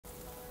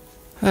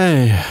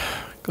Hey,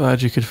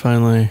 glad you could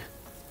finally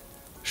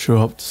show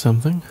up to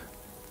something.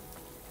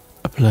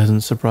 A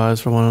pleasant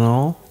surprise for one and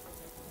all.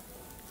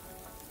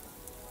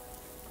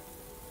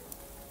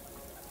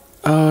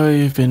 Oh,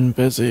 you've been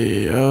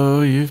busy. Oh,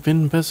 you've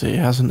been busy.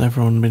 Hasn't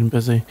everyone been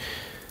busy?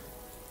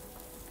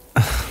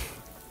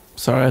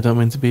 Sorry, I don't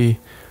mean to be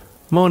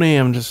moany.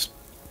 I'm just...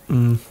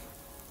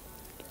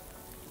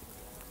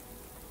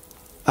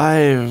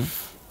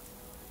 I've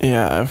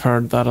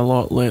heard that a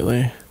lot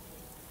lately.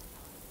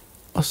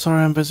 Oh,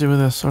 sorry, I'm busy with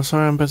this. Or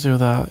sorry, I'm busy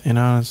with that. You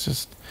know, it's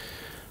just...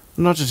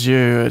 Not just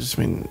you, I just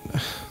mean...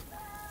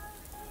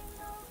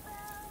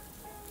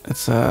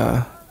 It's,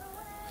 been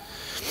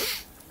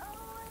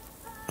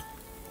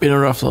a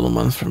rough little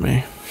month for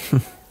me.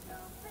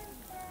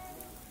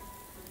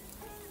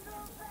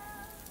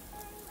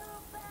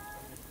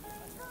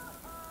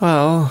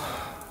 Well,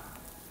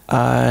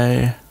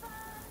 I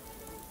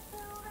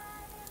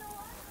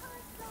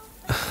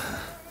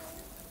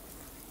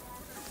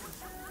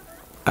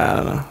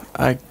don't know.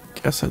 I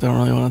guess I don't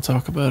really want to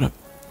talk about it.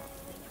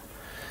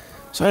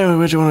 So anyway,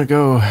 where do you want to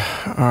go?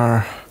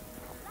 Our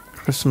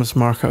Christmas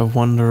market of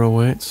wonder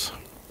awaits.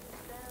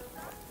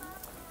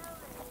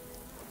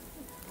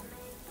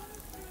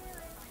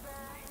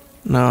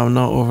 No, I'm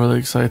not overly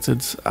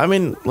excited. I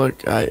mean,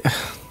 look, I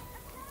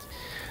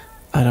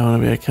don't want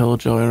to be a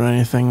killjoy or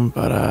anything,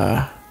 but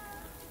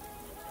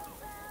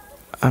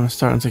I'm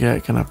starting to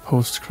get kind of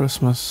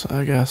post-Christmas,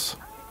 I guess.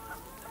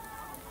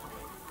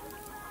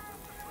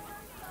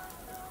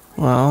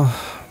 Well,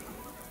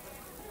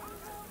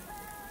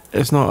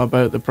 it's not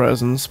about the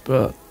presents,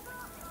 but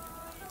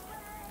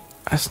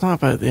it's not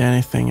about the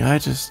anything. I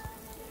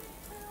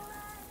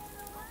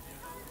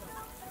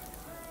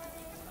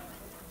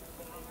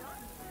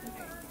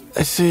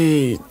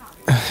see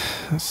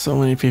so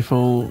many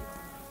people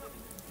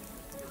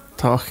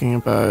talking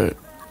about,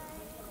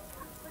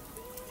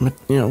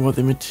 what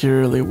they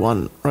materially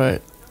want,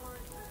 right?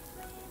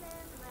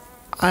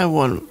 I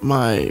want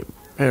my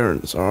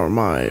parents or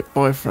my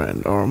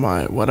boyfriend or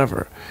my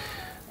whatever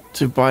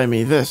to buy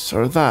me this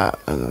or that,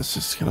 and it's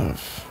just kind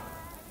of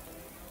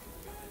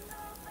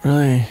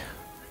really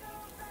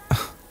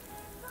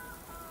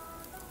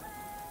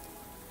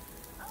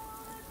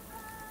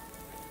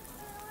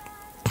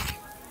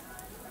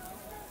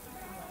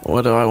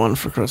what do I want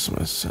for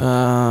Christmas?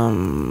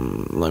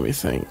 Let me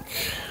think.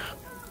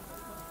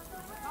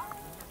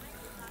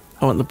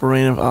 I want the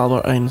brain of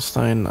Albert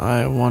Einstein.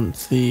 I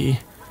want the...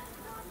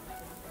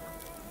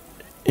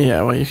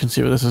 Yeah, well, you can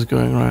see where this is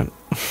going, right?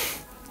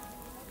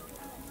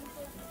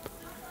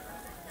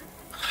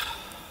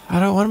 I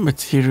don't want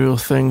material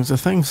things. The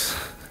things...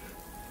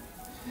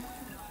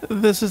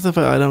 This is the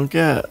bit I don't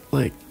get.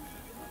 Like,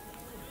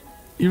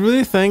 you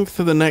really think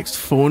that the next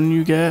phone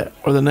you get,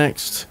 or the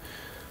next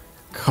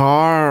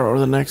car, or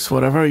the next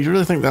whatever, you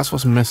really think that's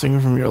what's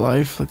missing from your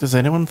life? Like, does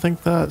anyone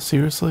think that?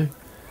 Seriously?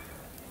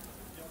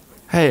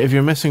 Hey, if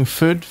you're missing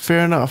food,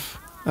 fair enough.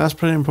 That's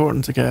pretty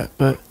important to get,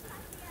 but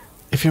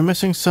if you're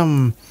missing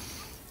some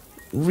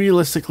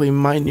realistically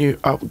minute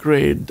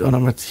upgrade on a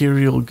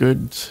material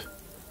good,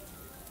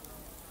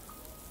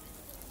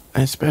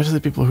 and especially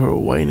people who are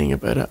whining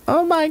about it,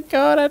 oh my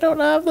god, I don't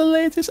have the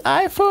latest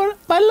iPhone,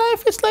 my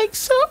life is like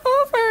so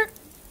over.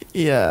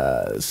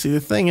 Yeah, see,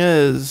 the thing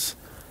is,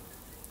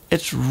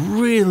 it's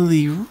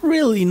really,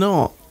 really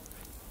not.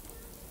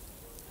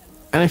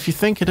 And if you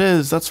think it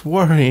is, that's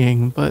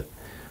worrying, but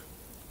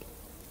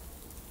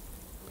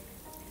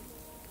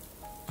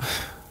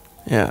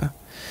yeah.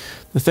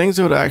 The things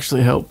that would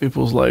actually help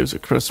people's lives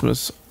at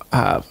Christmas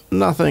have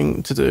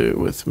nothing to do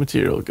with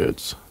material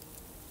goods.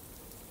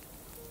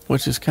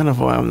 Which is kind of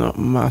why I'm not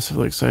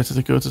massively excited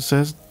to go to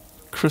says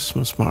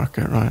Christmas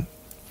market, right?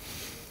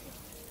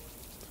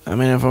 I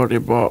mean, I've already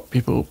bought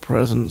people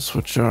presents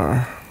which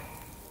are...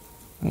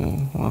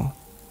 Oh, well.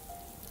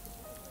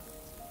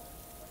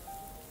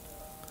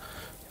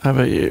 How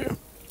about you?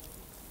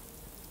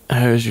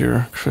 How's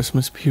your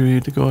Christmas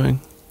period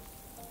going?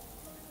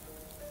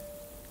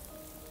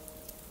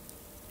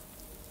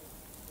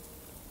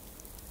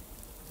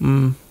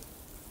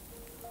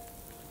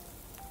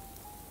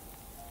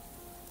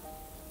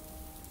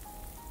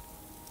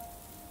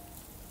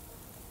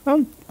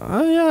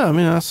 Yeah, I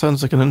mean, that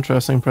sounds like an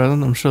interesting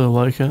present. I'm sure they'll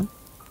like it.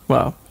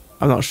 Well,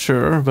 I'm not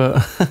sure,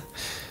 but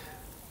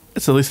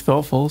it's at least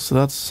thoughtful, so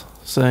that's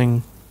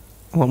saying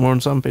a lot more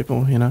than some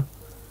people, you know?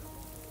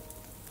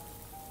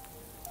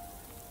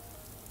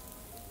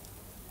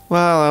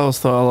 Well, I always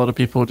thought a lot of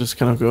people just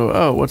kind of go,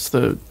 oh, what's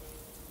the...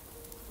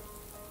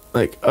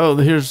 Like, oh,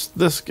 here's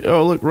this...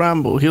 Oh, look,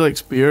 Ramble, he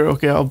likes beer.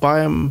 Okay, I'll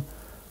buy him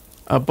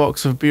a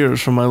box of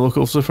beers from my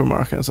local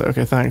supermarket. It's like,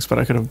 okay, thanks, but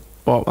I could have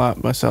bought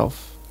that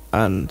myself.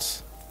 And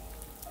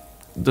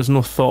there's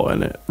no thought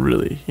in it,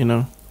 really, you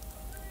know?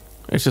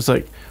 It's just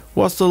like,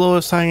 what's the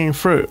lowest hanging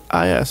fruit?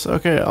 Ah, yes,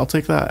 okay, I'll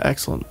take that.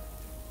 Excellent.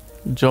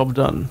 Job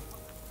done.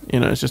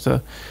 You know, it's just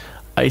a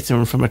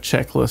item from a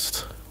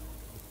checklist.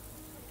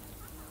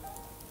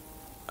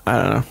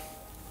 I don't know.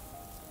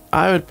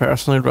 I would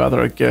personally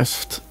rather a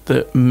gift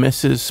that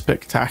misses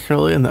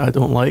spectacularly and that I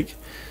don't like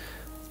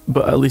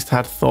but at least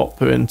had thought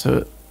put into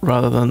it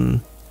rather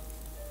than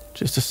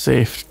just a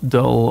safe,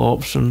 dull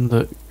option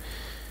that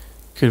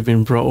could have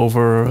been brought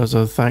over as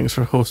a thanks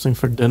for hosting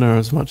for dinner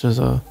as much as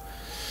a,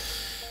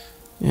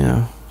 you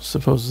know,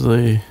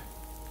 supposedly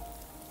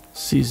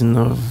season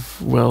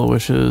of well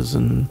wishes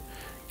and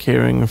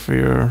caring for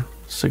your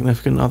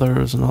significant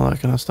others and all that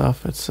kind of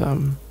stuff. It's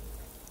Do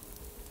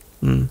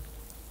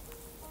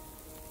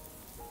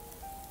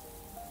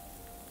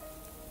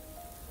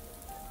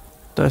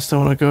I still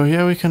want to go?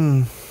 Yeah, we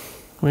can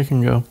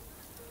go.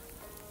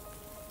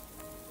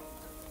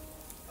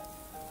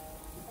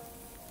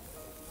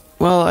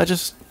 Well, I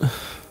just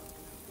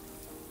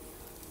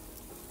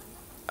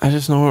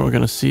know what we're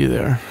gonna see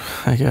there,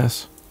 I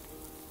guess.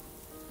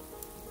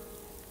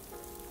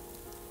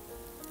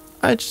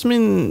 I just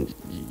mean,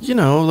 you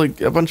know,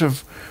 like a bunch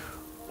of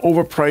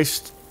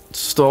overpriced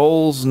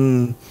stalls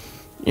and,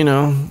 you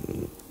know,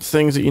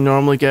 things that you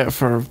normally get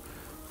for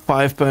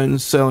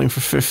 £5 selling for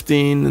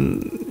 15,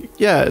 and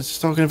yeah, it's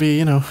just not gonna be,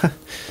 you know,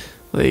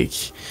 like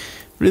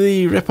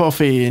really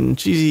rip-offy and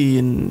cheesy,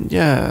 and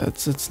yeah,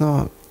 it's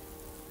not.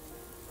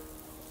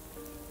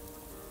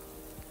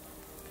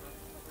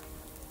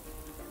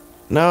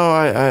 No,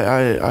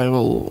 I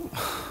will.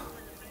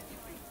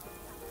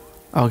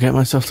 I'll get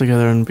myself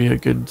together and be a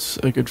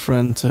good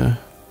friend to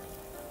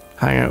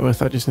hang out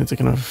with. I just need to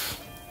kind of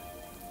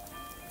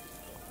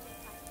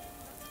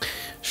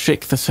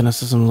shake the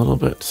cynicism a little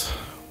bit.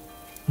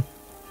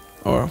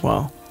 Or,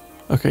 well,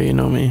 okay, you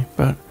know me,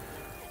 but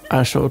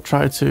I shall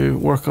try to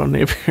work on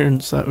the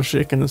appearance of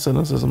shaking the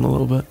cynicism a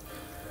little bit.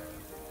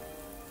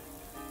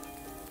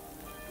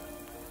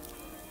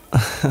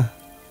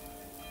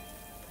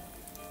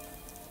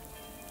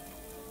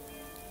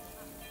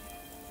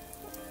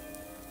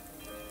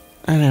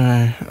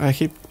 Anyway, I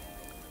keep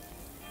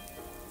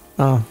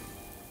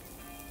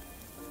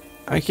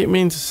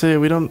meaning to say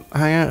we don't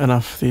hang out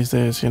enough these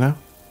days, you know?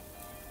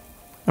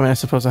 I mean, I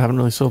suppose I haven't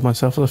really sold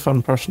myself as a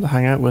fun person to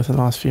hang out with in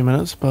the last few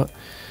minutes, but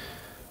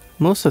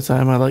most of the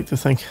time I like to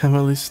think I'm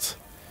at least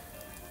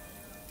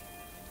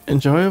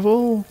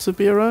enjoyable to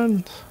be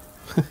around.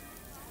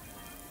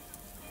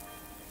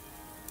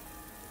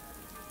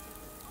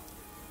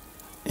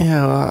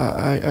 Yeah,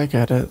 well, I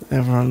get it.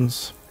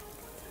 Everyone's...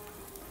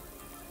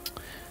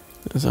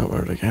 Is that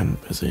word again?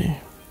 Busy.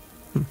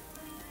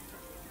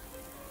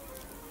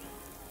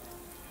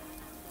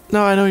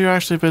 No, I know you're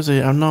actually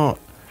busy. I'm not,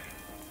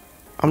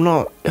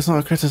 it's not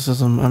a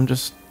criticism, I'm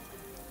just...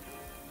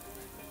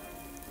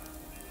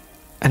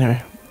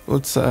 Anyway,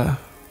 let's,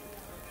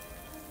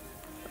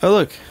 Oh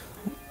look!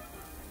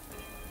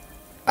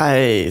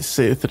 I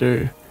see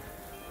through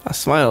a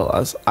smile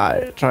as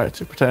I try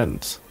to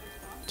pretend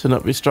to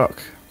not be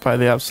struck by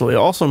the absolutely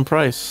awesome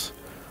price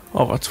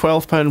of a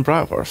 £12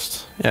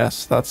 bratwurst.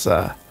 Yes, that's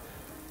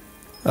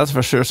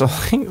for sure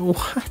something.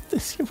 What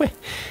is your way?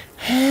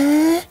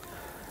 Huh?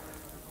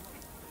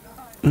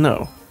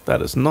 No,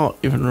 that is not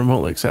even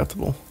remotely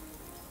acceptable.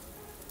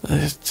 That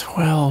is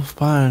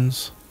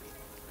 £12.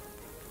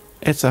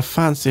 It's a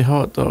fancy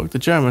hot dog. The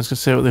Germans can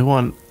say what they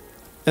want.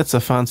 It's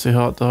a fancy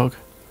hot dog.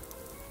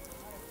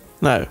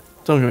 Now,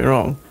 don't get me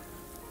wrong.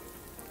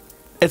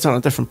 It's on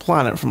a different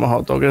planet from a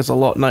hot dog. It's a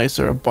lot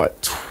nicer,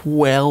 but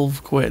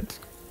 12 quid.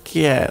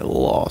 Get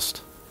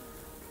lost.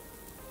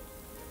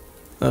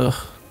 Ugh.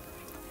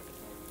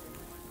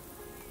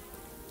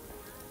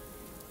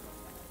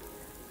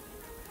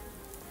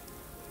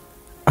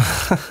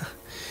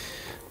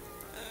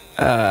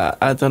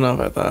 I don't know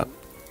about that.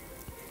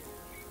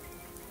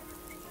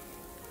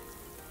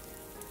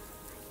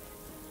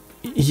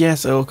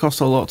 Yes, it'll cost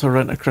a lot to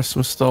rent a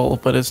Christmas stall,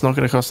 but it's not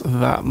going to cost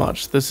that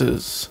much. This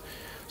is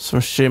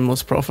some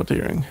shameless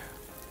profiteering.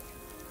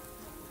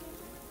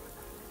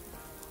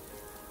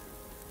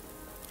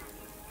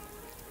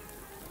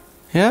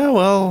 Yeah,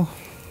 well,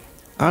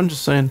 I'm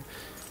just saying.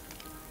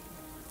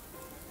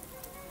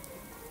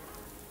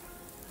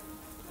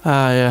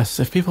 Ah, yes,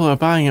 if people are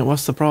buying it,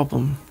 what's the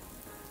problem?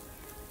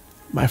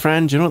 My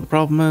friend, you know what the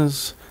problem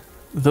is?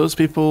 Those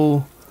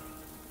people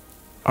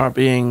are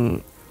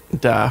being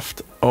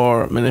daft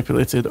or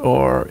manipulated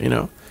or, you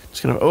know,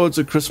 just kind of, oh, it's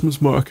a Christmas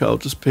market, I'll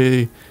just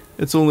pay.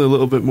 It's only a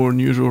little bit more than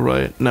usual,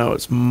 right? No,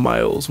 it's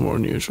miles more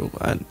than usual,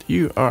 and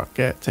you are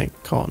getting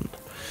conned.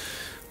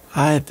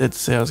 I did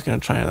say I was going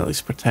to try and at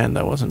least pretend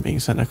I wasn't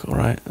being cynical,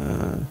 right?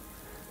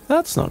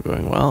 That's not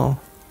going well.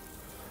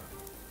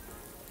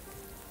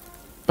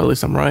 But at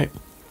least I'm right.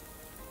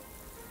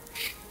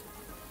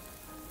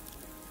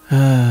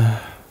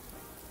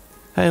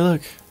 Hey,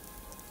 look.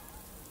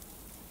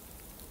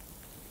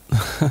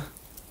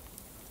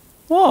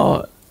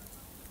 What?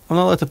 I'm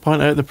not allowed to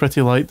point out the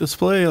pretty light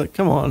display? Like,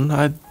 come on,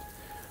 I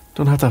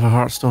don't have to have a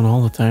Hearthstone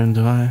all the time,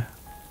 do I?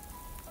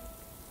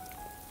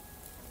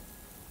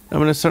 I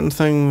mean, there's certain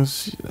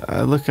things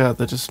I look at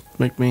that just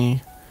make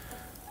me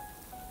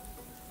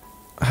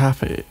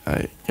happy,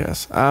 I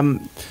guess.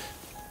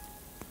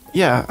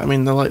 Yeah, I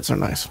mean, the lights are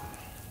nice.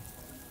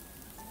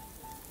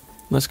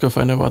 Let's go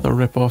find out what other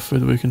rip-off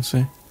food we can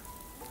see.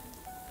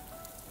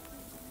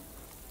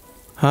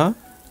 Huh?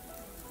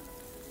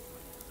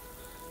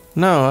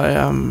 No,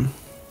 I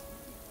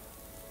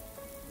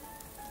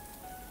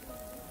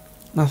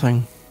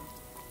nothing.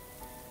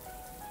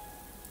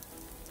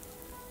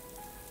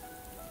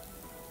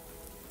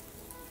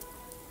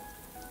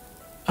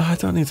 I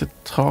don't need to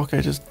talk.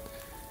 I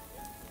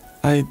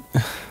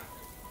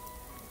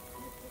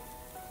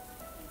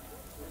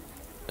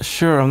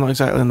sure, I'm not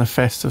exactly in the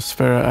festive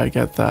spirit. I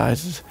get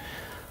that.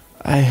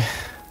 I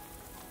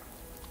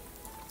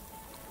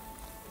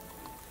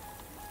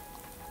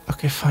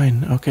okay,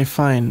 fine. Okay,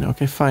 fine.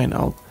 Okay, fine.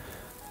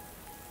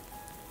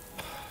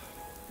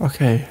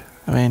 Okay.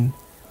 I mean,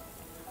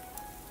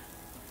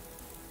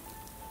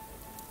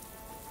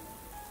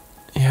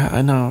 yeah,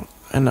 I know.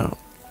 I know.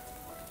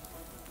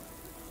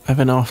 I've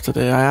been off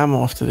today. I am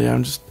off today.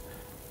 I'm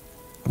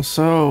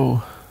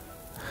so,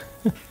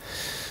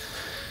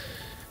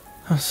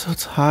 I'm so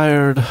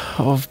tired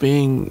of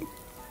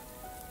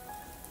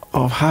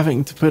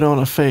having to put on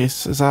a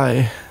face as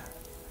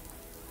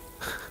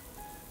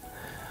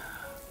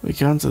we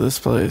come to this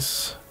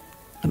place,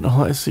 and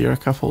all I see are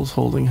couples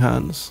holding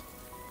hands.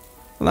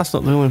 And that's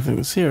not the only thing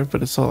that's here,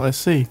 but it's all I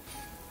see.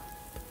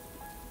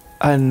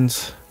 And,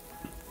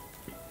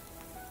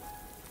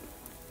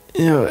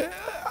 you know,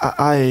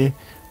 I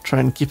try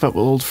and keep up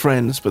with old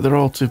friends, but they're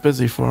all too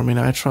busy for me.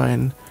 And I try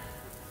and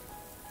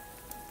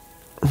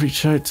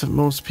reach out to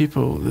most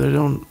people. They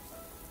don't,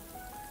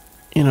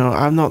 you know,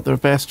 I'm not their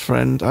best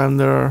friend. I'm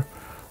their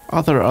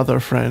other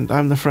friend.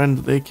 I'm the friend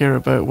that they care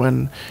about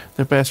when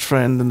their best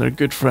friend and their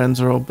good friends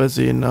are all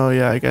busy. And oh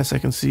yeah, I guess I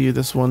can see you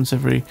this once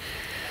every,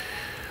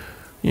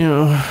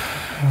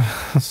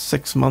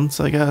 6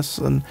 months, I guess.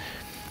 And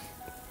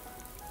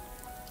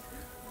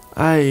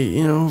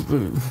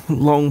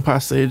long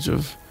past the age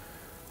of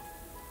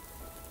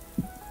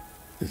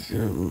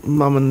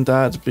mum and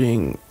dad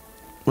being,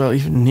 well,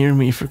 even near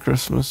me for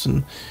Christmas,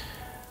 and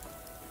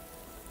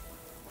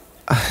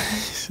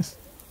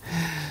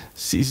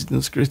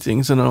season's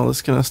greetings and all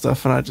this kind of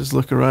stuff, and I just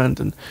look around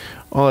and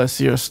all I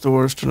see are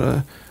stores trying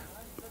to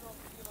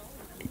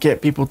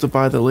get people to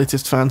buy the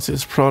latest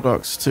fanciest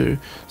products to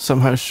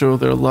somehow show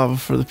their love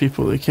for the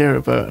people they care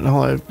about, and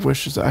all I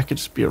wish is that I could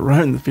just be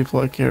around the people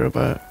I care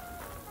about,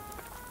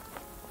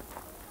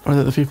 or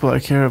that the people I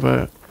care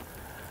about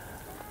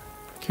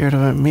cared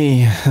about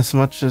me as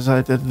much as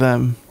I did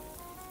them.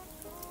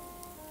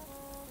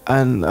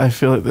 And I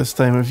feel like this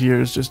time of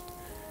year is just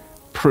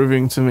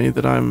proving to me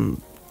that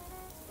I'm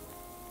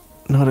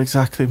not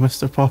exactly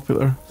Mr.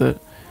 Popular,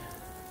 that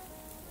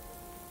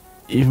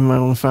even my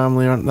own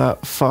family aren't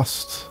that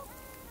fussed.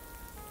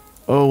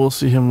 Oh, we'll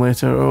see him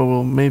later. Oh,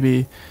 we'll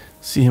maybe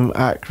see him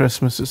at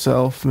Christmas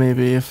itself,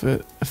 maybe if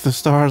the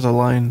stars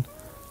align.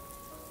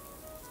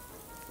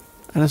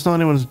 And it's not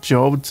anyone's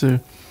job to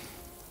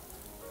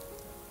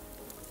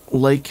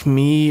like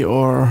me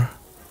or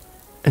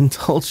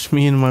indulge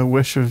me in my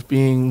wish of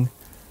being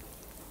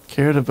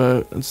cared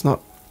about. It's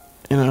not,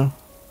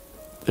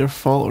 their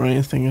fault or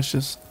anything. It's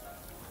just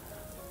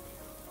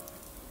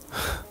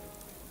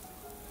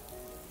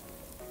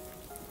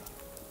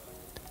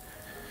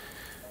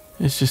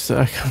it's just that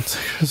I come to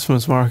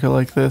Christmas market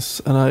like this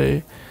and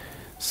I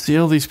see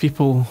all these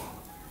people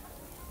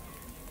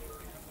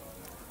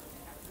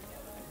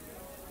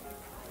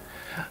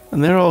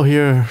and they're all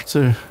here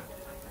to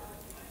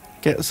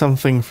get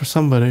something for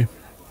somebody,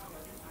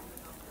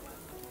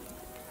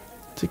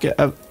 to get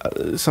a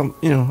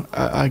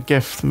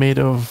gift made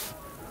of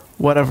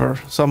whatever,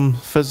 some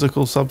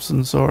physical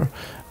substance, or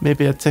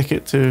maybe a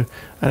ticket to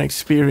an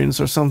experience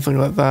or something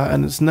like that.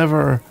 And it's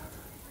never,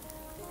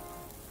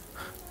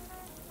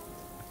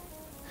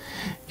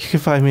 you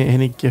could buy me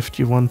any gift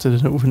you wanted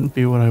and it wouldn't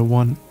be what I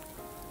want.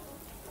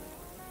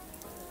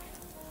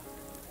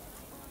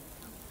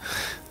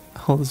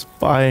 All this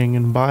buying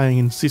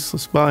and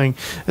ceaseless buying,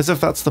 as if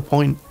that's the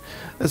point,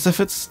 as if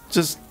it's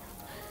just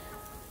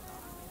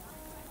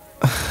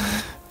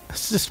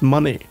it's just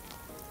money,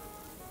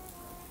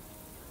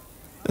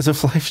 as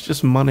if life's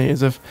just money,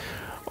 as if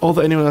all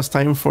that anyone has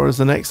time for is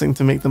the next thing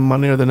to make them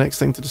money or the next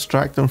thing to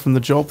distract them from the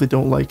job they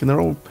don't like, and they're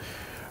all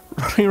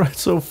running around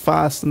so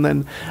fast. And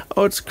then,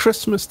 oh, it's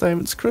Christmas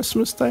time,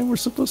 we're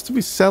supposed to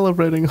be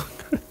celebrating.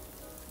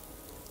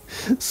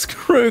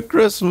 Screw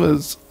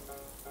Christmas.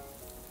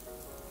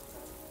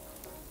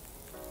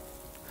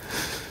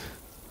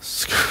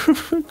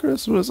 Screw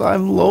Christmas.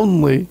 I'm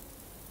lonely.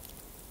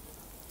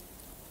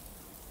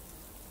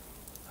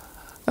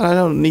 And I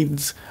don't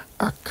need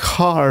a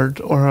card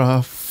or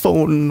a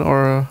phone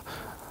or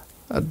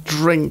a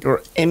drink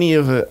or any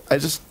of it. I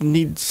just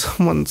need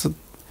someone to...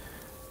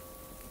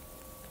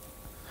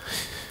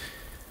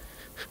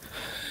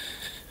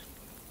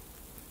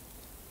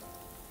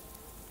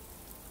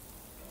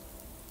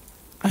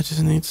 I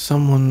just need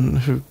someone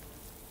who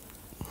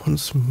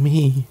wants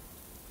me.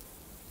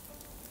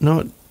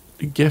 Not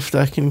a gift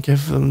I can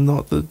give them,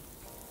 not the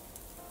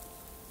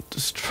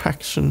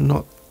distraction,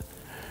 not...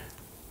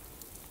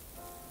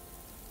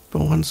 but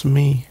wants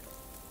me.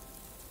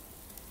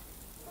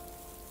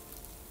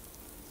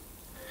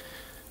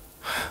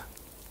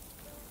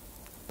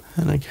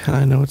 And again,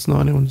 I know it's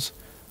not anyone's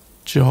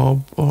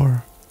job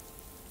or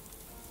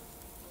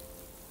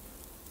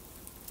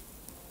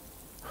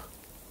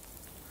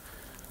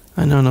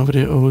I know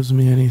nobody owes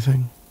me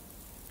anything.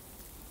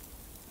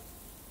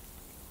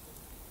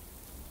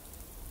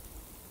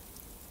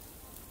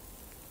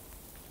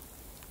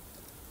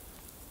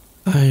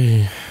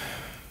 I...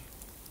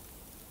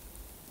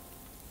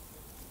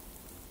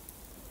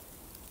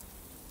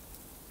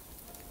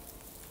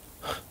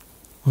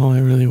 All I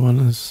really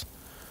want is,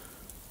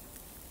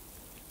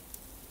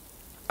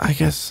 I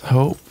guess,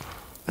 hope.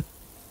 A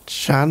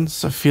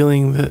chance, a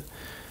feeling that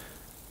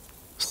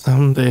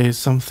someday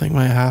something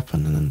might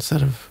happen, and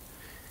instead of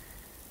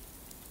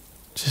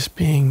just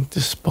being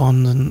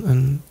despondent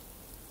and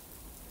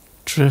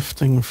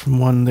drifting from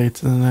one day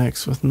to the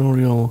next with no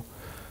real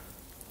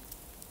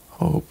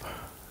hope,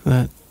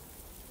 that,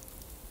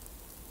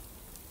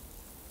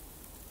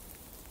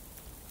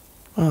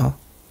 well,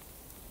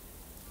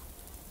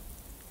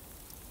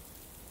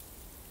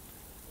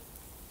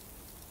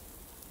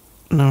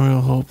 no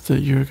real hope that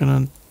you're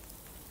gonna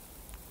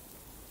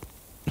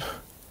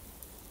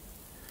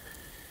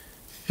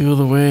feel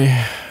the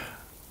way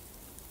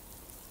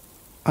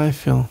I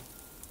feel.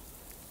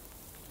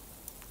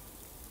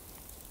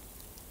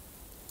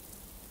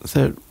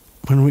 That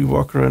when we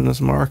walk around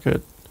this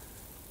market,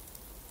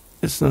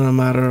 it's not a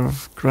matter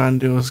of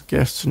grandiose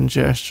gifts and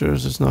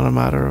gestures, it's not a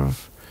matter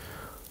of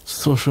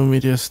social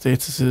media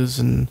statuses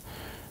and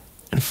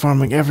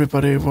informing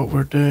everybody of what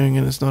we're doing,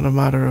 and it's not a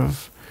matter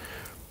of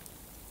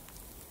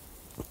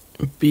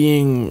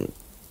being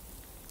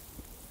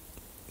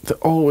the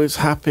always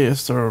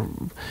happiest or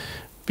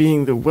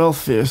being the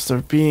wealthiest or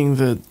being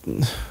the,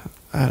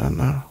 I don't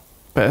know,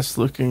 best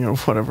looking or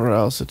whatever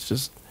else. It's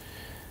just,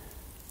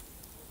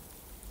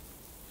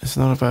 it's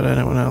not about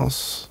anyone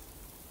else.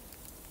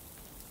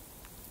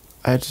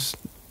 I just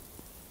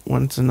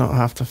want to not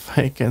have to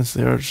fight against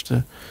the urge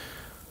to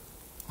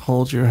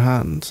hold your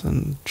hand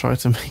and try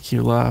to make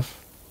you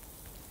laugh.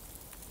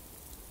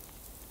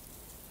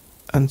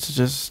 And to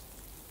just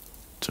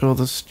do all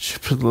the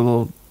stupid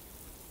little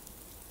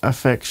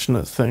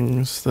affectionate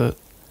things that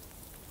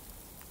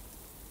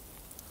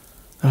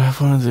I've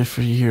wanted to do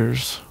for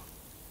years.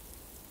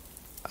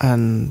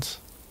 And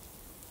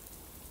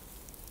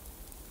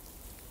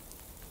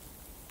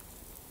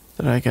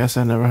that I guess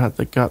I never had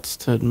the guts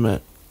to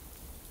admit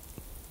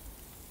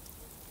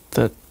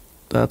that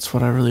that's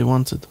what I really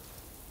wanted.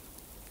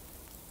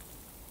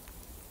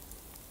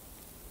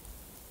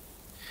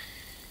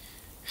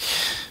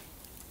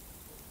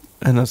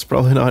 And that's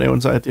probably not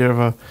anyone's idea of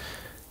a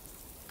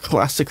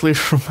classically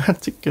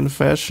romantic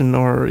confession,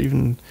 or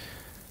even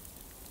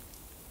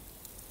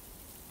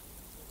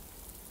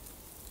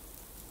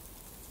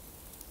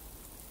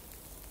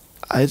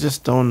I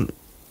just don't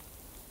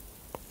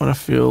want to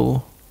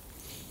feel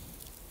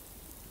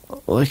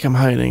like I'm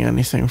hiding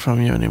anything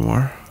from you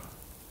anymore.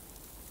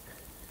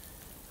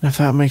 And if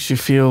that makes you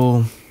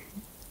feel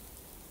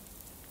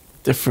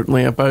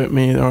differently about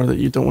me, or that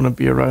you don't want to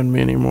be around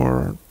me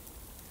anymore,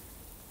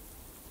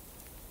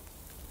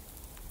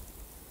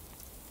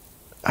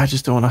 I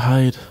just don't want to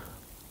hide.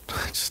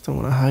 I just don't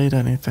want to hide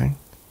anything.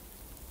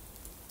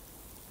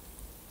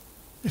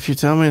 If you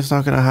tell me it's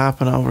not going to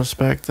happen, I'll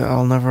respect it.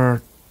 I'll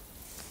never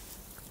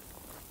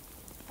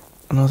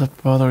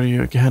bother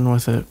you again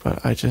with it,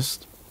 but I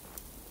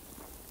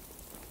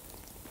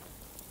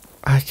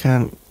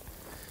can't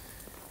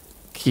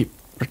keep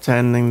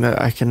pretending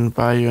that I can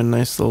buy you a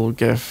nice little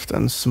gift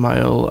and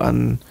smile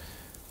and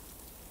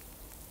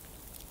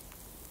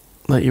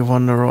let you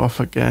wander off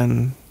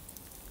again,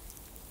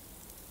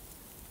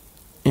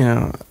 you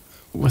know,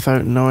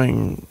 without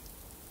knowing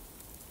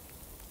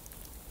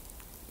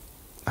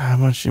how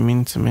much you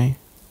mean to me,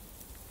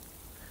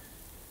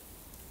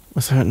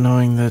 without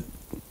knowing that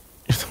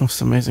you're the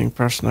most amazing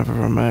person I've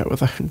ever met,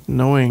 without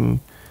knowing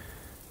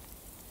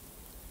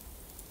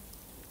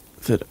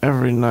that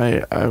every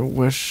night I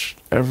wish,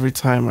 every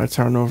time I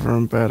turn over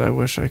in bed, I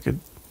wish I could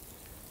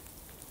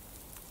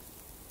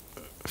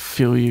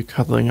feel you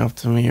cuddling up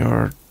to me,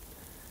 or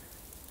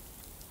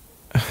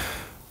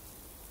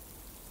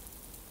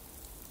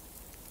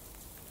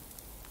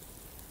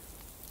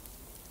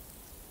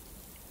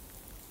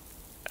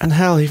and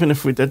hell, even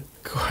if we did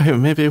go out,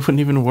 maybe it wouldn't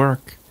even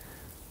work.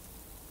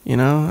 You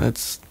know,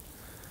 it's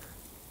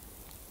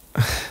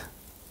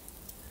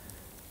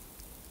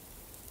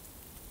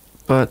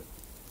but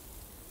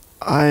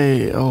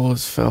I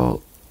always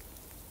felt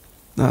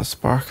that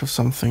spark of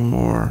something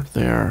more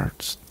there,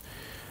 just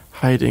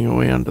hiding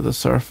away under the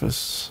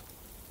surface.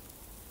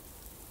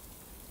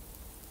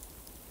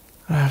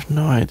 I have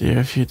no idea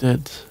if you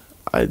did.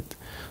 I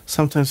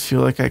sometimes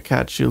feel like I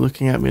catch you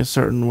looking at me a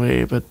certain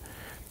way, but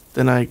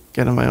then I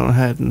get in my own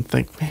head and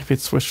think maybe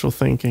it's wishful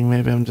thinking,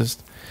 maybe I'm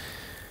just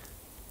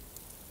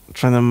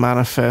trying to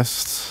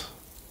manifest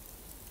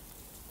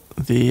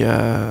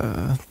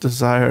the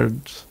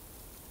desired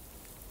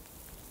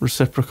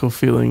reciprocal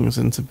feelings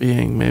into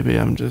being. Maybe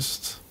I'm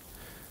just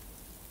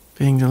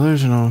being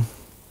delusional.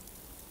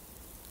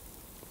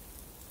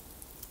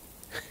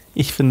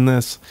 Even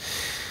this,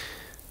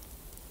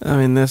 I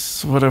mean,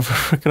 this, whatever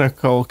we're gonna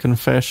call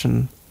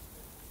confession,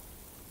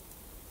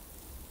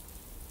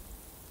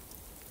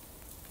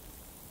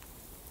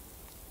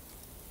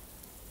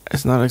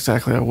 It's not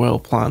exactly a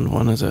well-planned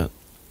one, is it?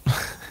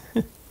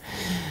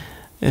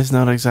 It's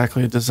not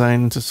exactly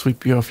designed to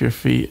sweep you off your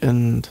feet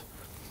and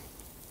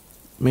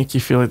make you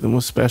feel like the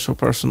most special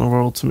person in the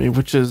world to me,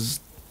 which is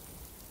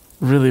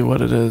really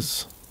what it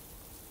is.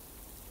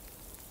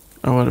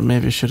 Or what it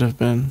maybe should have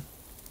been.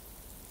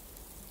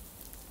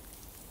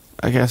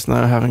 I guess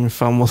now, having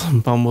fumbled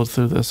and bumbled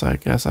through this, I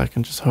guess I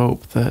can just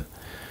hope that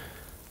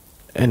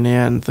in the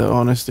end, the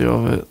honesty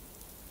of it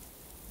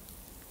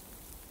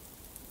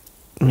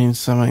means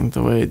something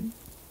the way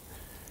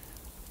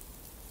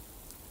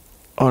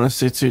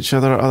honesty to each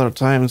other at other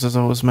times has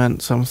always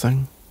meant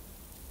something.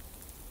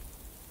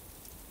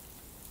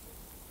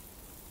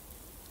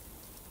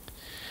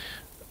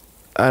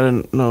 I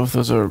don't know if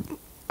those are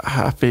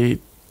happy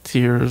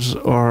tears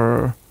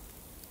or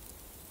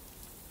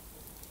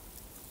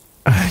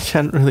I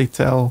can't really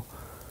tell.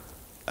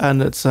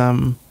 And it's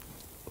well,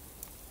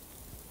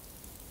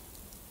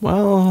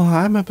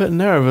 I'm a bit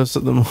nervous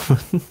at the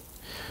moment,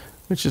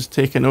 which is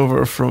taken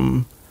over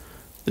from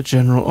the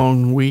general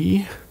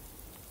ennui.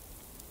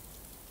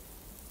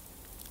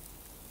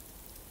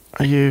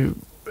 Are you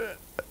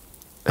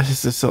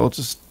is this all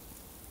just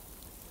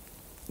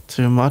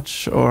too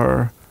much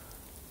or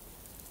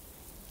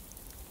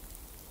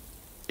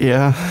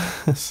yeah?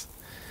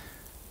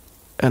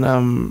 And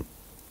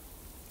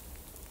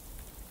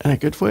in a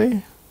good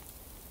way?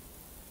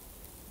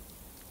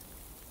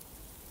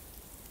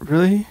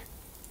 Really?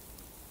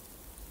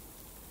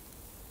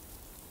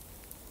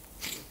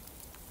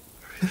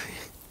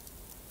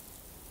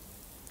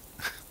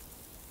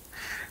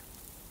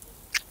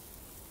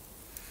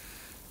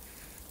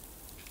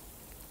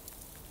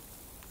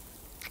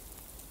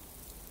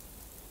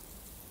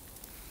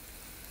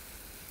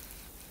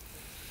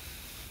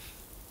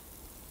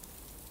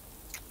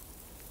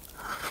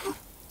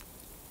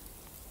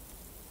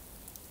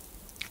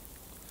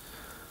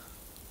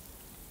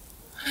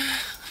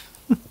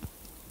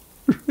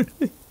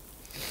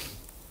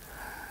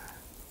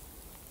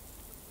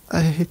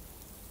 I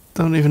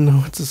don't even know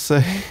what to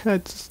say. I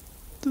just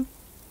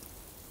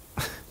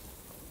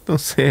don't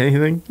say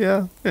anything.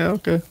 Yeah,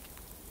 okay.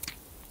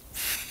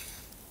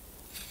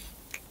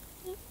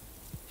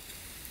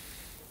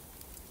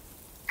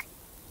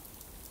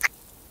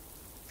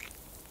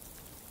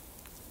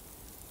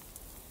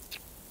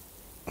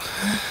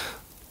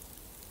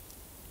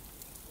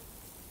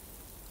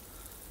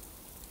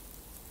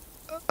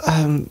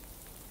 Um,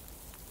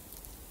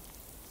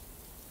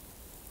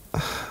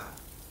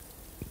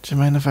 do you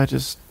mind if I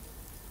just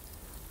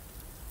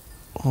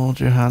hold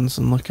your hands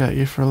and look at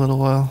you for a little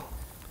while?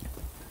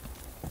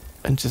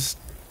 And just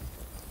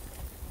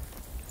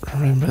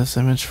remember this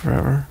image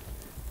forever?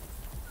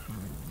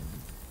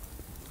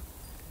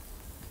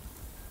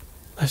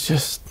 Let's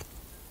just...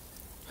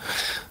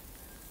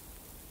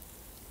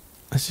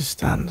 Let's just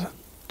stand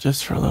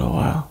just for a little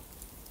while.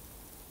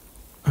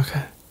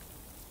 Okay.